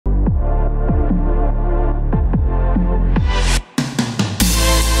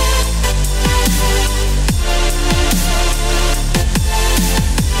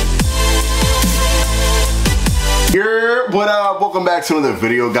back to another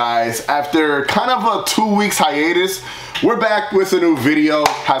video, guys. After kind of a 2 weeks hiatus, we're back with a new video.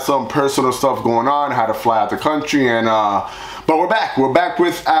 Had some personal stuff going on, had to fly out the country, and but we're back. We're back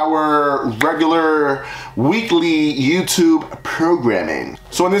with our regular weekly YouTube programming.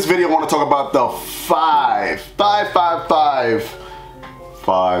 So in this video, I want to talk about the $5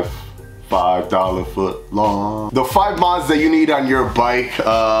 foot long. The 5 mods that you need on your bike,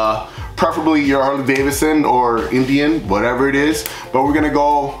 preferably your Harley Davidson or Indian, whatever it is. But we're gonna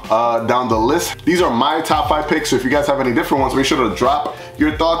go down the list. These are my top 5 picks, so if you guys have any different ones, make sure to drop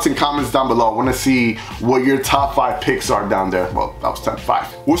your thoughts and comments down below. I wanna see what your top 5 picks are down there. Well, that was 5.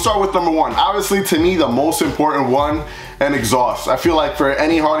 We'll start with number 1. Obviously, to me, the most important one, an exhaust. I feel like for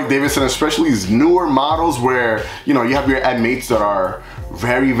any Harley Davidson, especially these newer models where, you know, you have your mates that are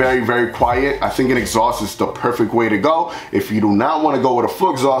very quiet, I think an exhaust is the perfect way to go. If you do not want to go with a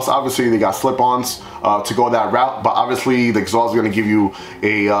full exhaust, obviously they got slip-ons to go that route, but obviously the exhaust is going to give you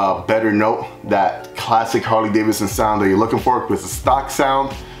a better note, that classic Harley Davidson sound that you're looking for. With the stock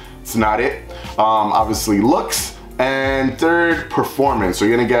sound, it's not it. Obviously looks, and third, performance. So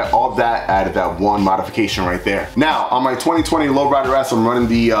you're gonna get all that out of that one modification right there. Now, on my 2020 Lowrider S, I'm running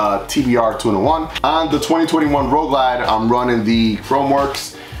the TBR 2-in-1. On the 2021 Road Glide, I'm running the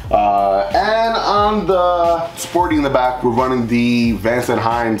Chromeworks. And on the Sporty in the back, we're running the Vance &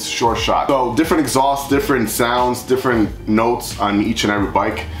 Hines Short Shot. So different exhausts, different sounds, different notes on each and every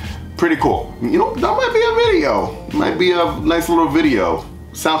bike. Pretty cool. You know, that might be a video. Might be a nice little video.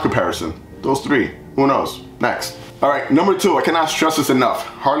 Sound comparison. Those 3. Who knows? Next. All right, number 2, I cannot stress this enough.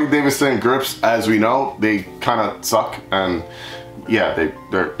 Harley Davidson grips, as we know, they kind of suck, and yeah, they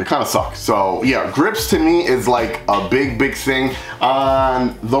kind of suck. So yeah, grips to me is like a big thing.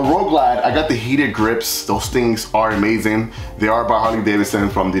 On the Road Glide, I got the heated grips. Those things are amazing. They are by Harley Davidson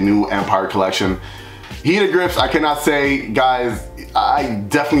from the new Empire collection. Heated grips, I cannot say, guys, I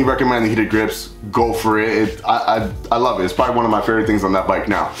definitely recommend the heated grips. Go for it. I love it. It's probably one of my favorite things on that bike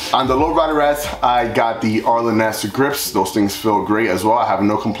now. On the Lowrider S, I got the Arlen S grips. Those things feel great as well. I have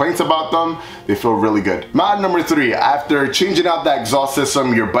no complaints about them. They feel really good. Mod number 3, after changing out that exhaust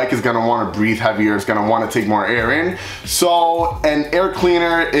system, your bike is gonna wanna breathe heavier. It's gonna wanna take more air in. So an air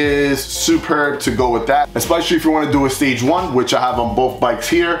cleaner is superb to go with that, especially if you wanna do a stage 1, which I have on both bikes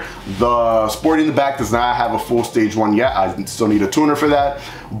here. The Sporty in the back does not have a full stage 1 yet. I still need a tuner for that,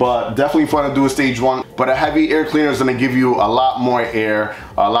 but definitely fun to do a stage 1. But a heavy air cleaner is gonna give you a lot more air,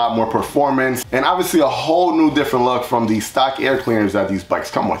 a lot more performance, and obviously a whole new different look from the stock air cleaners that these bikes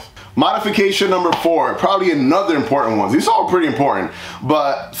come with. Modification number 4, probably another important one. These are all pretty important,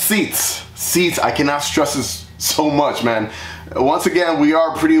 but seats. Seats, I cannot stress this so much, man. Once again, we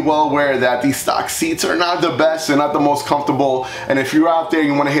are pretty well aware that these stock seats are not the best and not the most comfortable, and if you're out there and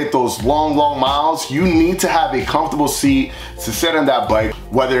you want to hit those long miles, you need to have a comfortable seat to sit on that bike,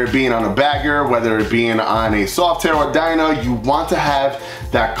 whether it being on a bagger, whether it being on a softail or Dyna. You want to have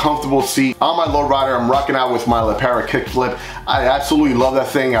that comfortable seat. On my Lowrider, I'm rocking out with my Lepera kickflip. I absolutely love that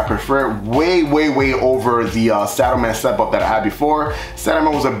thing. I prefer it way over the Saddleman step-up that I had before.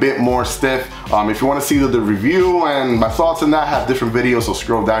 Saddleman was a bit more stiff. If you want to see the review and my thoughts on that, I have different videos, so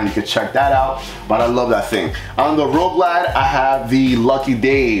scroll down, you can check that out. But I love that thing. On the Road Glide, I have the Lucky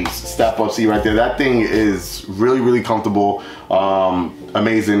Dave's step-up seat right there. That thing is really comfortable.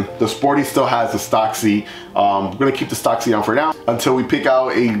 Amazing. The Sporty still has the stock seat. We're gonna keep the stock seat on for now until we pick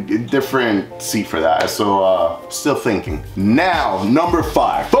out a different seat for that. So still thinking. Now, number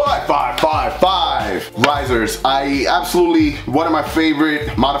 5. 5 risers. I absolutely, one of my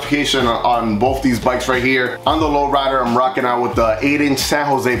favorite modification on both these bikes right here. On the Lowrider, I'm rocking out with the 8-inch San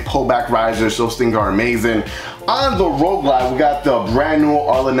Jose pullback risers. Those things are amazing. On the Road Glide, we got the brand new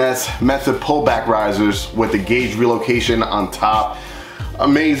Arlen S method pullback risers with the gauge relocation on top.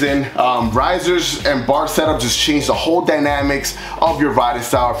 Amazing. Risers and bar setup just change the whole dynamics of your riding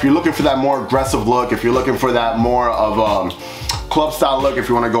style. If you're looking for that more aggressive look, if you're looking for that more of club style look, if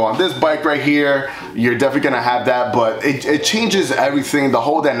you want to go on this bike right here, you're definitely gonna have that, but it changes everything, the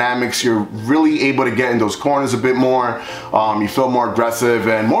whole dynamics. You're really able to get in those corners a bit more. You feel more aggressive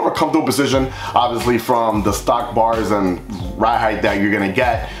and more of a comfortable position, obviously from the stock bars and ride height that you're gonna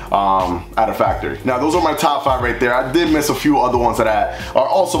get at a factory. Now, those are my top 5 right there. I did miss a few other ones that are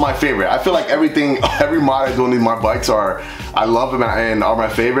also my favorite. I feel like every mod I do on my bikes I love them and are my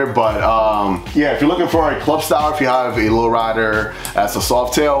favorite, but yeah, if you're looking for a club style, if you have a Lowrider as a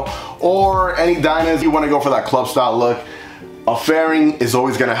softail or any Dynas, you want to go for that club style look, a fairing is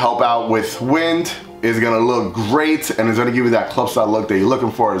always going to help out with wind, is gonna look great, and it's gonna give you that club style look that you're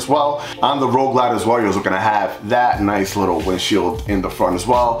looking for as well. On the Road Glide as well, you're also gonna have that nice little windshield in the front as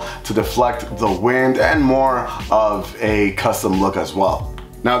well to deflect the wind and more of a custom look as well.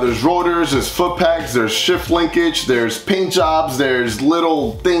 Now there's rotors, there's foot pegs, there's shift linkage, there's paint jobs, there's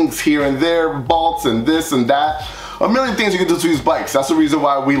little things here and there, bolts and this and that. A million things you can do to these bikes. That's the reason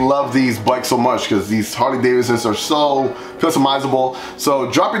why we love these bikes so much, because these Harley Davidsons are so customizable.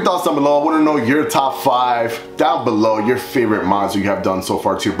 So drop your thoughts down below. I want to know your top 5 down below, your favorite mods you have done so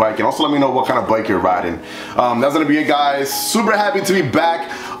far to your bike, and also let me know what kind of bike you're riding. That's gonna be it, guys. Super happy to be back.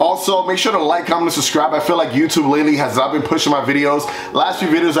 Also, make sure to like, comment, and subscribe. I feel like YouTube lately has not been pushing my videos. Last few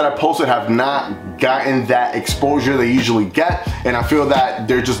videos that I posted have not gotten that exposure they usually get, and I feel that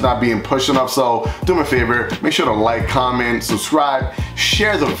they're just not being pushed enough. So do me a favor, make sure to like, comment, subscribe,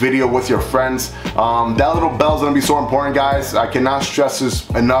 share the video with your friends. That little bell is gonna be so important, guys. I cannot stress this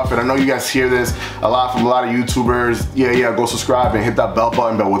enough, and I know you guys hear this a lot from a lot of YouTubers. Yeah, go subscribe and hit that bell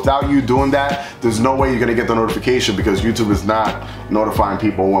button, but without you doing that, there's no way you're gonna get the notification, because YouTube is not notifying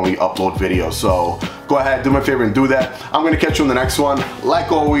people when we upload videos. So go ahead, do me a favor and do that. I'm gonna catch you in the next one.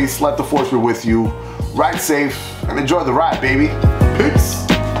 Like always, let the force be with you. Ride safe and enjoy the ride, baby. Peace.